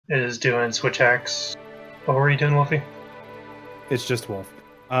is doing switch axe. What were you doing, Wolfie? It's just Wolf.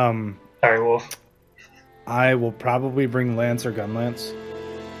 Sorry, Wolf. I will probably bring Lance or Gun Lance.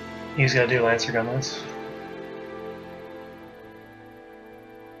 He's got to do Lance or Gun Lance.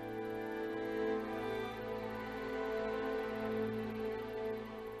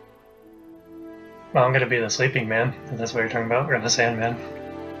 Well, I'm going to be the sleeping man, if that's what you're talking about, or the Sandman.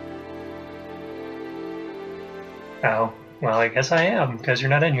 Oh, well, I guess I am, because you're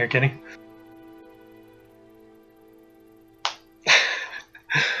not in here, Kitty.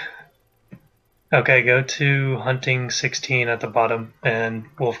 Okay, go to hunting 16 at the bottom, and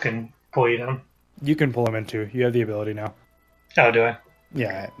Wolf can pull you down. You can pull him in too. You have the ability now. Oh, do I?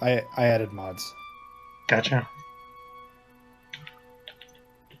 Yeah, I added mods. Gotcha.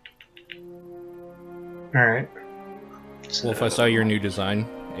 Alright. Wolf, I saw your new design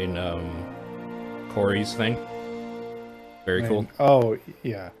in Corey's thing. Very cool. Oh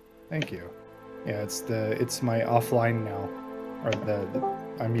yeah, thank you. Yeah, it's my offline now, or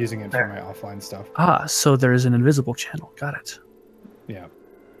I'm using it for my offline stuff. Ah, so there is an invisible channel. Got it. Yeah.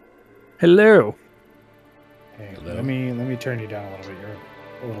 Hello. Hey, Hello. let me turn you down a little bit. You're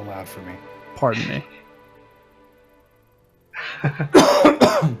a little loud for me. Pardon me.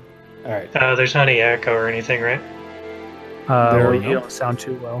 All right. There's not any echo or anything, right? Well, you don't sound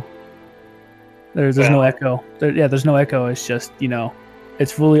too well. There's no echo. There's no echo. It's just,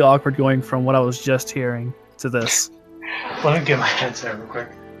 it's really awkward going from what I was just hearing to this. Let me get my headset real quick.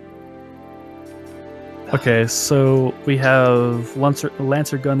 Okay, so we have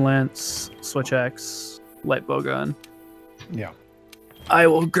Lancer Gun Lance, Switch Axe, Light Bow Gun. Yeah. I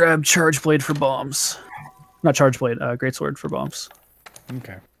will grab Charge Blade for bombs. Not Charge Blade, Greatsword for bombs.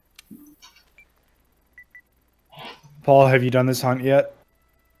 Okay. Paul, have you done this hunt yet?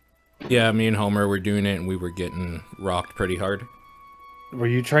 Yeah, me and Homer were doing it, and we were getting rocked pretty hard. Were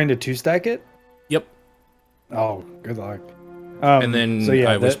you trying to two-stack it? Yep. Oh, good luck. And then so yeah,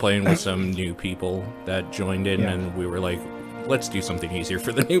 I was playing with some new people that joined in, and we were like, let's do something easier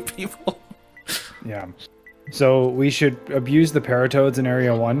for the new people. Yeah. So we should abuse the paratoads in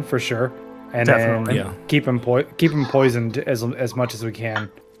Area 1 for sure. And Definitely. then keep them poisoned as much as we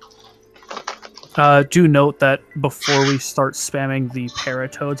can. Do note that before we start spamming the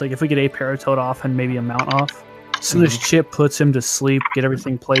paratoads, like if we get a paratoad off and maybe a mount off, as soon as Chip puts him to sleep, get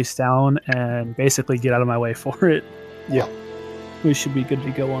everything placed down, and basically get out of my way for it. Yeah. We should be good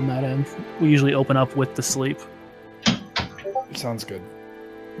to go on that end. We usually open up with the sleep. Sounds good.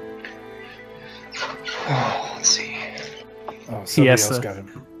 Oh, let's see. Oh, somebody else got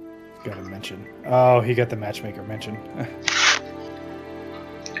a mention. Oh, he got the matchmaker mention.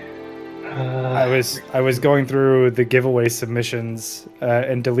 I was going through the giveaway submissions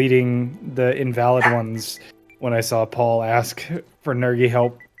and deleting the invalid ones when I saw Paul ask for Nergy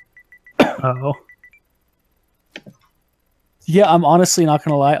help. Oh. Yeah, I'm honestly not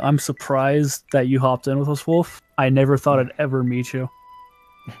gonna lie. I'm surprised that you hopped in with us, Wolf. I never thought I'd ever meet you.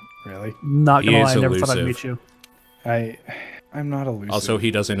 Really? Not gonna lie, I never thought I'd meet you. I'm not elusive. Also,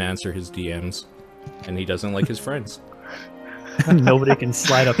 he doesn't answer his DMs, and he doesn't like his friends. Nobody can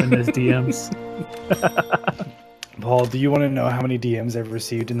slide up in his DMs. Paul, do you want to know how many DMs I've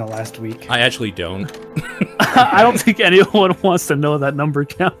received in the last week? I actually don't. I don't think anyone wants to know that number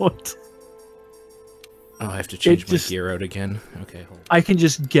count. Oh, I have to change my gear out again. Okay, hold on. I can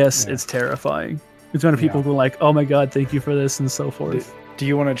just guess it's terrifying. It's when people go like, "Oh my god, thank you for this," and so forth. Do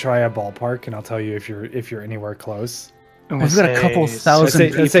you want to try a ballpark, and I'll tell you if you're anywhere close? I've got a couple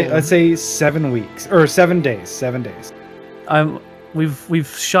thousand. Let's say 7 weeks or 7 days. 7 days.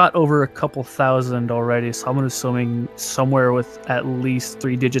 We've shot over a couple thousand already, so I'm assuming somewhere with at least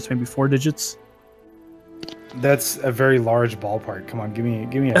 3 digits, maybe 4 digits. That's a very large ballpark. Come on, give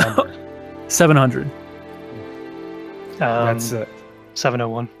me a number. 700. That's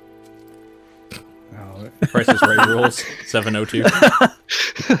 701. Oh. Price is Right rules. 702.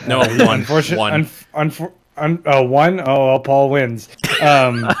 No, one. One. Oh, Paul wins.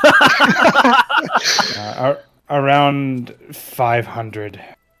 Around 500.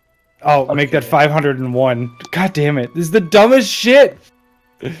 Oh, okay. Make that 501. God damn it! This is the dumbest shit.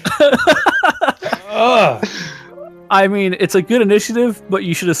 Ugh. I mean, it's a good initiative, but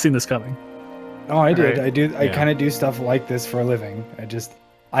you should have seen this coming. Oh, I did. Right. I kind of do stuff like this for a living.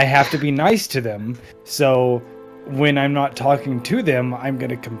 I have to be nice to them. So when I'm not talking to them, I'm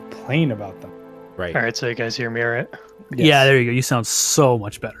gonna complain about them. Right. All right. So you guys hear me, all right? Yes. Yeah, there you go. You sound so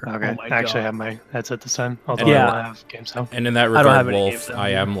much better. Okay. Oh I actually have my headset this time. Although Yeah. I don't have games now. And in that regard, Wolf, I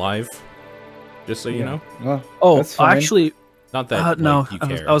am live. Just so you know. Well, actually, not that no. you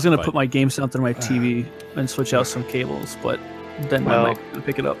care, I was gonna put my game sound through my TV and switch out some cables, but then Well, I'm gonna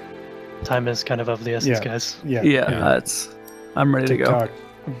pick it up. time is kind of the essence, Yeah. guys. Yeah. That's. I'm ready to go. TikTok.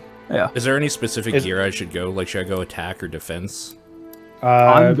 Yeah. Is there any specific gear I should go? Like, should I go attack or defense?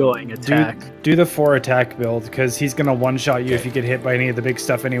 I'm going attack. Do the 4 attack build, because he's going to one-shot you if you get hit by any of the big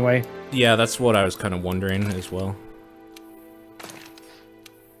stuff anyway. Yeah, that's what I was kind of wondering as well.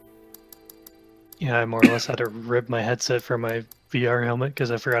 Yeah, I more or less had to rip my headset from my VR helmet because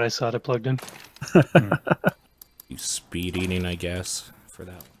I forgot I saw it plugged in. You speed eating, I guess, for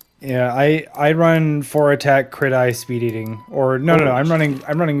that. Yeah, I run 4 attack, crit eye, speed eating. Or no, I'm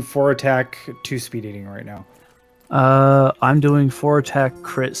running 4 attack, 2 speed eating right now. I'm doing 4 attack,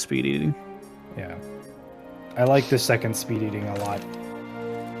 crit, speed eating. Yeah. I like the second speed eating a lot.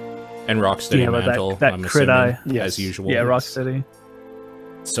 And Rocksteady but Mantle, that I'm crit assuming, eye. Yes. as usual. Yeah, Rocksteady.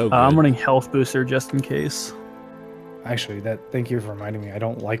 So good. I'm running health booster just in case. Actually, thank you for reminding me. I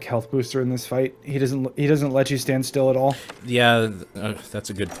don't like health booster in this fight. He doesn't let you stand still at all. Yeah,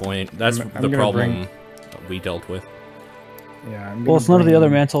 that's a good point. That's I'm the gonna problem we dealt with. Yeah. Well, it's none of the other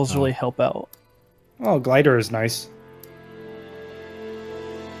mantles really help out. Well, glider is nice.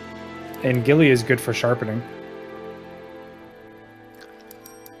 And Gilly is good for sharpening.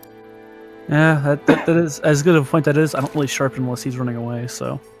 Yeah, that is as good of a point that is. I don't really sharpen unless he's running away,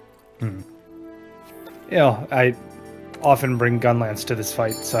 so. Yeah, I often bring Gunlance to this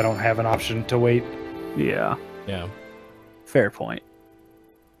fight, so I don't have an option to wait. Yeah, Yeah. fair point.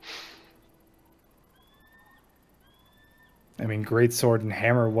 I mean, great sword and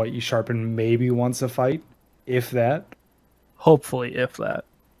hammer, what you sharpen maybe once a fight, if that. Hopefully, if that.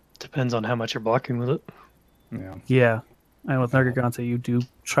 Depends on how much you're blocking with it. Yeah, Yeah. And with Nergigante, you do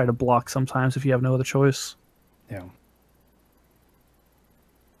try to block sometimes if you have no other choice. yeah.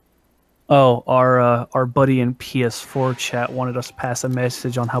 Oh, our buddy in PS4 chat wanted us to pass a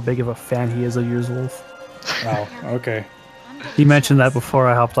message on how big of a fan he is of yours, Wolf. Oh, okay. He mentioned that before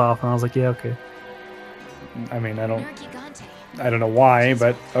I hopped off, and I was like, yeah, okay. I mean, I don't know why,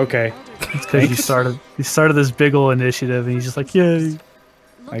 but okay. It's because you started this big ol' initiative, and he's just like, yay.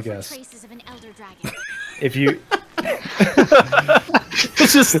 I guess. If you...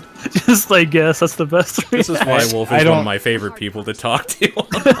 It's just I guess that's the best This is why Wolf is one of my favorite people to talk to.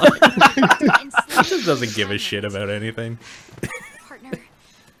 He just doesn't give a shit about anything.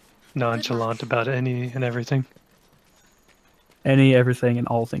 Nonchalant about any and everything. Everything, and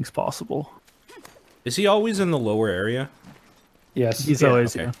all things possible. Is he always in the lower area? Yes. He's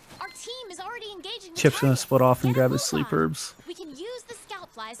always, okay. yeah. Our team is already engaging. Chip's gonna split off and grab his sleep herbs. We can use the scout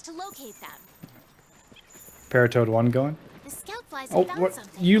flies to locate them. Paratoad 1 going? The scout flies Oh, found what?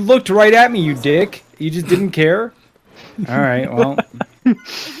 something. You looked right at me, you dick. You just didn't care? Alright, well...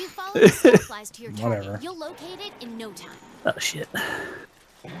 If you follow the scout flies to your target, Whatever. you'll locate it in no time. Oh shit.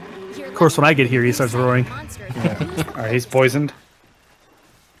 Of course, when I get here, he starts roaring. Alright, he's poisoned.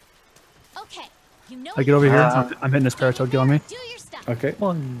 Okay, you know I get over here. I'm hitting this Paratoad. Get on me. do your stuff. Okay.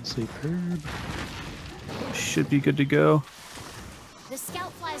 One sleep herb. Should be good to go. The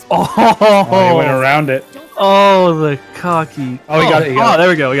scout flies. Oh, he went around it. Oh, the cocky. Oh, he got it, he got it. There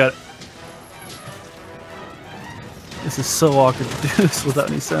we go. We got it. This is so awkward to do this without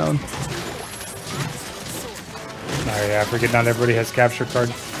any sound. Oh yeah, I forget not everybody has capture card.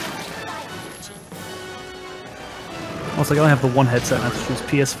 Almost like I only have the one headset and I have to choose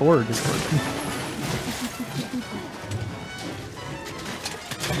PS4 or Discord.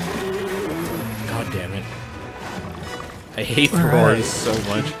 God damn it. I hate the roars so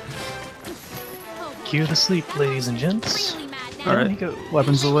much. Cue the sleep, ladies and gents. Really mad now. There we Alright, go.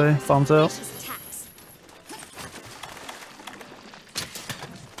 weapons away, bombs out. Vicious attacks.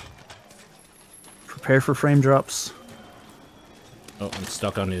 Prepare for frame drops. Oh, I'm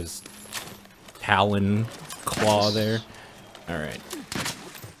stuck on his talon claw there. Alright.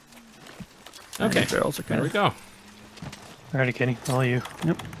 Okay, Barrels are there kind we of. go. Alrighty, Kenny, all you.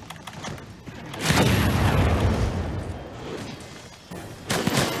 Yep.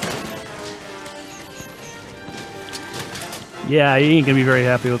 Yeah, he ain't gonna be very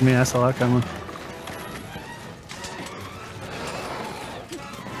happy with me. I saw that coming.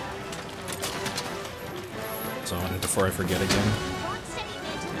 It's on before I forget again.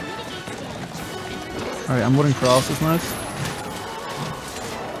 Alright, I'm loading paralysis knives.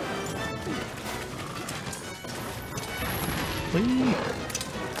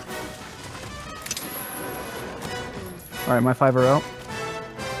 Alright, my 5 are out.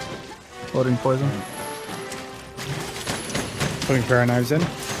 Loading poison. Putting para knives in.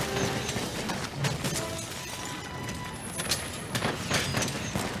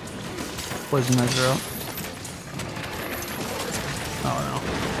 Poison knives are out.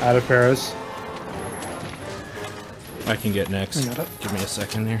 Oh Out of paras. I can get next. got it. Give me a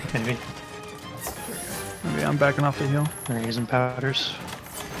second here. Maybe. Maybe I'm backing off the hill. They're using powders.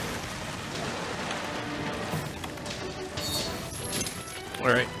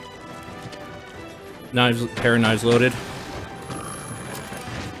 Alright. Pair of knives loaded.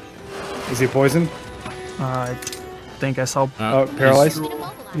 Is he poisoned? I think I saw. Oh, paralyzed? I'm gonna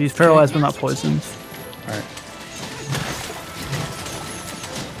mobilize. He's paralyzed but not poisoned. Alright.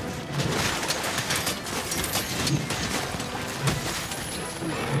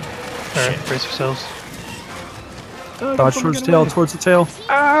 Alright, brace yourselves. Dodge towards the tail, towards the tail.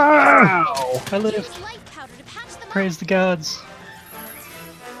 Ow! I lived. Use light powder to patch them up. Praise the gods.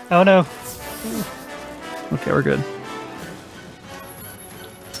 Oh no. Okay, we're good.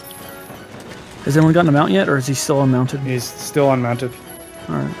 Has anyone gotten a mount yet, or is he still unmounted? He's still unmounted.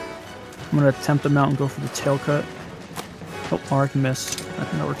 Alright. I'm gonna attempt a mount and go for the tail cut. Oh, or I can miss. I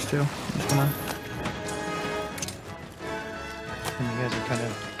think that works too. I'm just gonna... And you guys are kind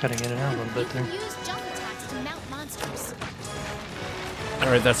of cutting in and out a little bit there. Use jump attacks to mount monsters.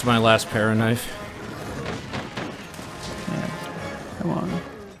 Alright, that's my last pair of knife. Yeah. Come on.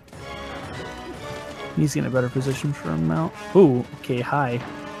 He's in a better position for a mount. Ooh, okay, hi.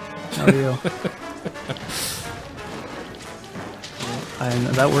 How are you? And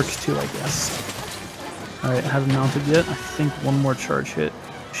that works too, I guess. Alright, I haven't mounted yet. I think one more charge hit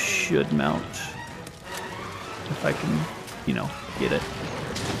should mount. If I can, you know, get it.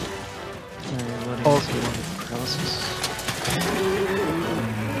 Alright, loading Oh. into one with paralysis.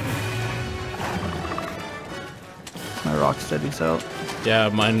 My rock steady's out. Yeah,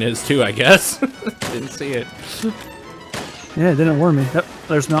 mine is too, I guess. Didn't see it. Yeah, it didn't warn me. Yep,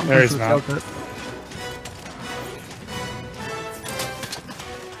 there's mount. There's for the mount. tail cut.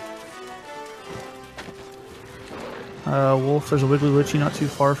 Wolf, there's a Wiggly Witchy not too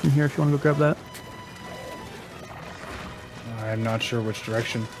far from here if you want to go grab that. I'm not sure which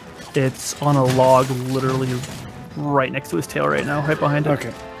direction. It's on a log literally right next to his tail right now, right behind it.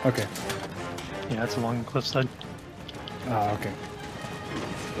 Okay, okay. Yeah, it's along the cliffside. Ah, okay.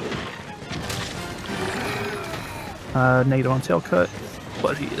 Negative on tail cut,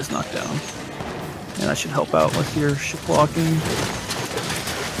 but he is knocked down. And that should help out with your ship blocking.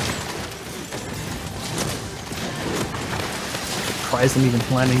 Surprised I'm even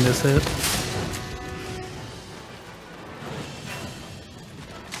landing this hit.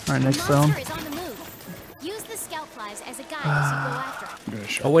 Alright, next zone. Monster is on the move. Use the scout flies as a guide as you go after it. I'm gonna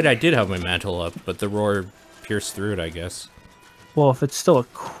show. Oh wait, I did have my mantle up, but the roar pierced through it, I guess. Well, if it's still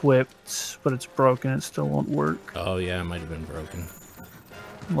equipped, but it's broken, it still won't work. Oh yeah, it might have been broken.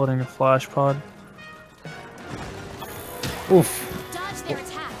 Loading a flash pod. Oof. Dodge their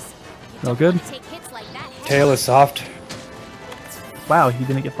attacks. You No don't good? want to take hits like that head. Tail is soft. Wow, he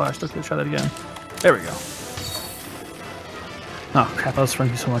didn't get flashed. Okay, try that again. There we go. Oh crap, I was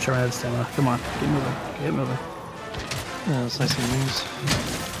spraying you so much I ran out of stamina. Come on, get moving. Get moving. Yeah, it's nice and news.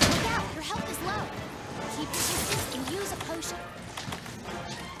 Look out, your health is low. Keep your distance and use a potion.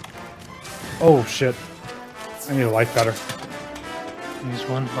 Oh shit. I need a life powder. Use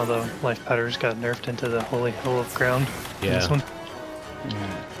one, although life powders got nerfed into the holy hill of ground. in Yeah. This one.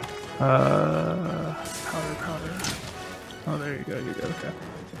 Powder. Oh, there you go. You're good. Okay.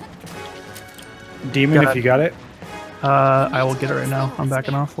 Demon, Got if it. you got it. I will get it right now. I'm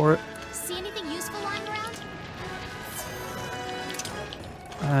backing off for it. See anything useful lying around?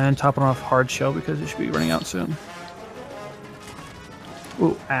 And topping off hard shell because it should be running out soon.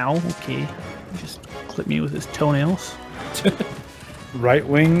 Ooh, ow. Okay. He just clipped me with his toenails. Right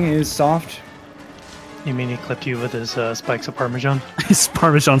wing is soft. You mean he clipped you with his spikes of Parmesan? His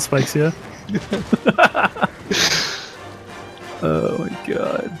Parmesan spikes, yeah. Oh my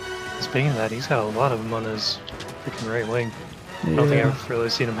god. Speaking of that, he's got a lot of them on his freaking right wing. I don't think Yeah. I've really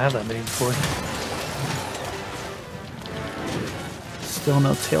seen him have that many before. Still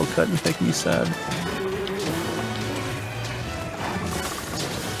no tail cut and making me sad.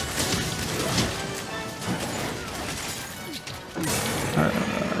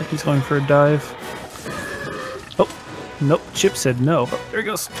 He's going for a dive. Oh, nope. Chip said no. Oh, there he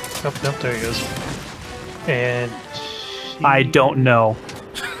goes. Oh, nope, there he goes. And I don't know.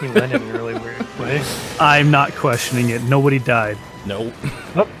 he landed in a really weird way. I'm not questioning it. Nobody died. Nope.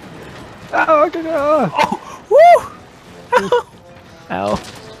 Oh, okay, Oh, woo! Ow.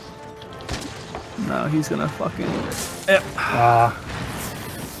 No, he's gonna fucking. Yep. Ah.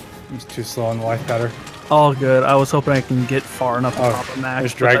 He's too slow on the life powder. All good. I was hoping I can get far enough to Oh, pop a max.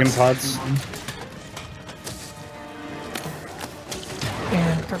 there's but dragon that's- pods.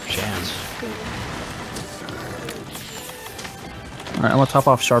 And perfect chance. Alright, I'm gonna top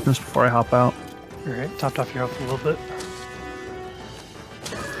off sharpness before I hop out. Alright, topped off your health a little bit.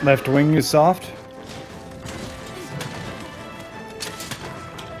 Left wing is soft.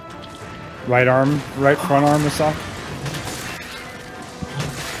 Right front arm is soft.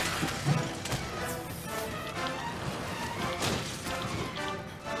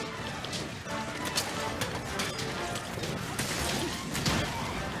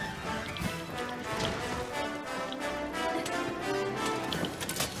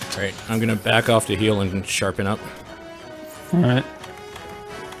 Alright, I'm gonna back off to heal and sharpen up. Alright.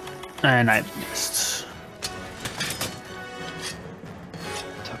 And I missed.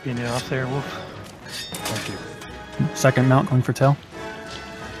 Topping you off there, Wolf. Thank you. Second mount going for tail.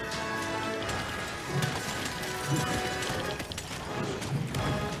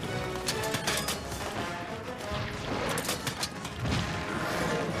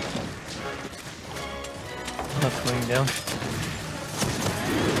 Left wing down.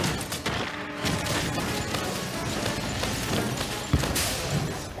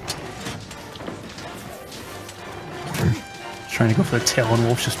 Trying to go for the tail and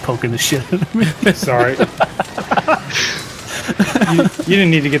Wolf's just poking the shit out of me. Sorry. you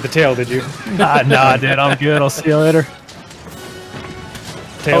didn't need to get the tail, did you? Nah, dude, I'm good. I'll see you later.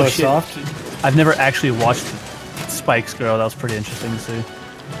 Tail Oh, is shit. soft. I've never actually watched spikes grow. That was pretty interesting to see.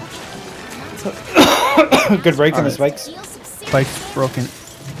 Good break on the Alright. spikes. You'll succeed. Spike's broken,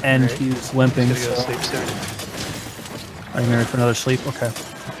 and Alright. he's limping. Gonna go So. sleep soon. Are you ready for another sleep? Okay.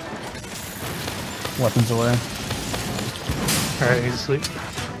 Weapons away. Alright, he's asleep.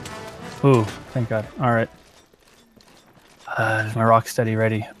 Ooh, thank God. All right. Is my rock steady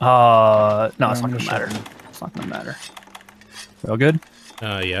ready? No, it's not gonna matter. It's not gonna matter. We all good?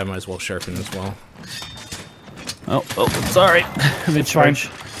 Yeah, I might as well sharpen as well. Oh, sorry. Mid charge.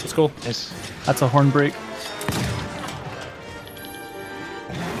 Let's go. Nice. That's a horn break.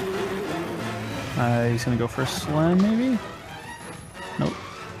 He's gonna go for a slam, maybe? Nope.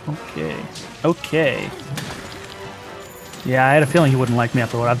 Okay. Okay. Yeah, I had a feeling he wouldn't like me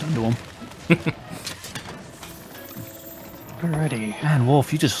after what I've done to him. Alrighty. Man,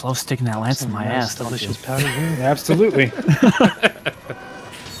 Wolf, you just love sticking that lance in my Nice, ass, don't you? delicious powder here. Absolutely.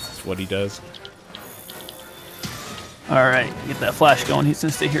 That's what he does. Alright, get that flash going. He's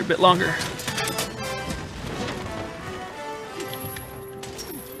gonna stay here a bit longer.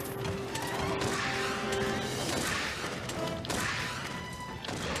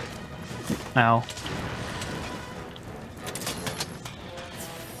 Ow.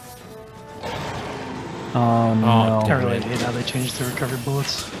 Oh no. I really hate how they changed the recovery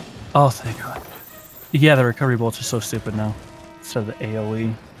bullets. Oh, thank God. Yeah, the recovery bolts are so stupid now. Instead of the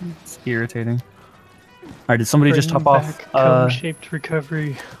AoE. It's irritating. Alright, did somebody just top off cone-shaped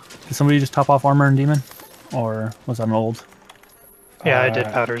recovery. did somebody just top off armor and demon? Or was that an old? Yeah, I did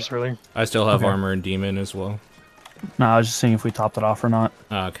powders earlier. I still have Okay. armor and demon as well. No, I was just seeing if we topped it off or not.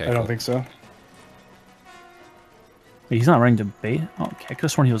 Okay, I cool. don't think so. Wait, he's not running to bait? Oh, okay, I could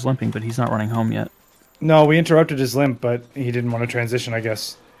have sworn he was limping, but he's not running home yet. No, we interrupted his limp, but he didn't want to transition, I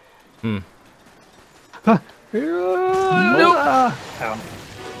guess. Nope. Ow.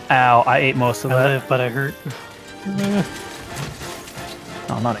 Ow, I ate most of I that. live, but I hurt.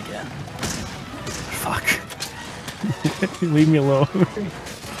 Oh, not again. Fuck. Leave me alone.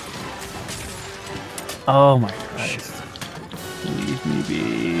 Oh my Christ. Leave me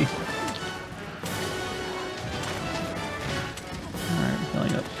be. Alright,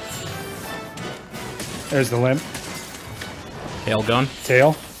 filling up. There's the limp. Tail gun.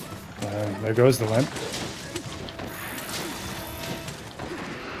 Tail. There goes the limp.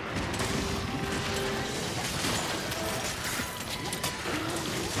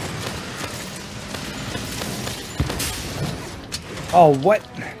 Oh, what?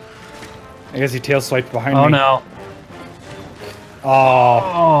 I guess he tail swiped behind me. Oh no. Oh,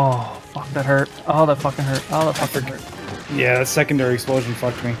 Oh, fuck, that hurt. Oh, that fucking hurt. Oh, that fucking hurt. yeah, that secondary explosion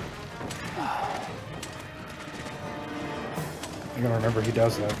fucked me. I gotta remember he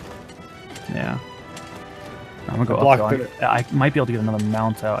does that. Yeah. I'm gonna go Block up. I might be able to get another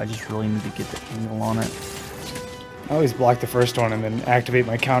mount out. I just really need to get the angle on it. I always block the first one and then activate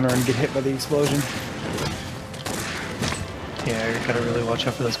my counter and get hit by the explosion. Yeah, you gotta really watch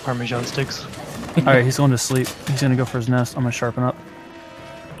out for those Parmesan sticks. Alright, he's going to sleep. He's gonna go for his nest. I'm gonna sharpen up.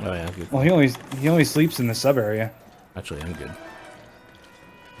 Oh yeah, good. Well, he only sleeps in the sub area. Actually, I'm good.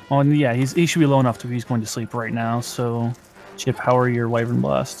 Oh, and yeah, he should be low enough to be he's going to sleep right now, so Chip, how are your Wyvern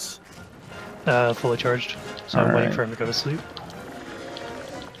blasts? Fully charged. So I'm waiting Alright. for him to go to sleep.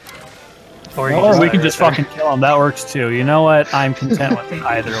 Or you Or just we die can right just there. fucking kill him. That works too. You know what? I'm content with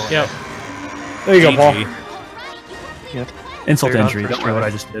either way. Yep. There you go, Paul. GG. Yep. Insult to Cleared on injury. first Don't worry what try.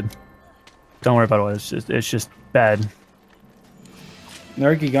 I just did. Don't worry about it. It's just bad.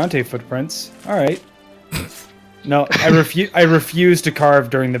 Nergigante footprints. All right. No, I refuse to carve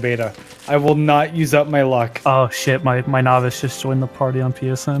during the beta. I will not use up my luck. Oh shit! My novice just joined the party on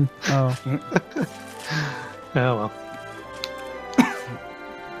PSN. Oh. Oh well.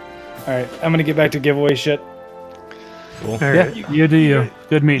 All right, I'm gonna get back to giveaway shit. Cool. All Yeah, right. you do you.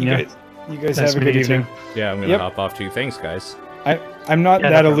 Good meeting you. You guys Nice have a good meeting you evening. Yeah, I'm gonna hop off too. Thanks, guys. I'm not Yeah,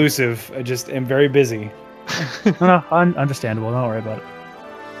 that no problem. elusive. I just am very busy. No, understandable. Don't worry about it.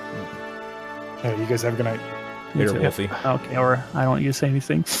 All right, you guys have a good night. You Later, too. Wolfie. Okay, or I don't need to say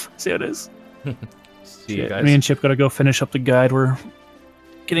anything. See how it is. See you Shit, guys. Me and Chip gotta go finish up the guide. We're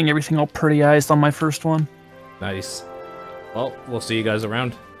getting everything all pretty-ized on my first one. Nice. Well, we'll see you guys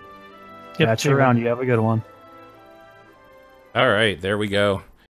around. Yep, Catch see you you around. You have a good one. All right, there we go.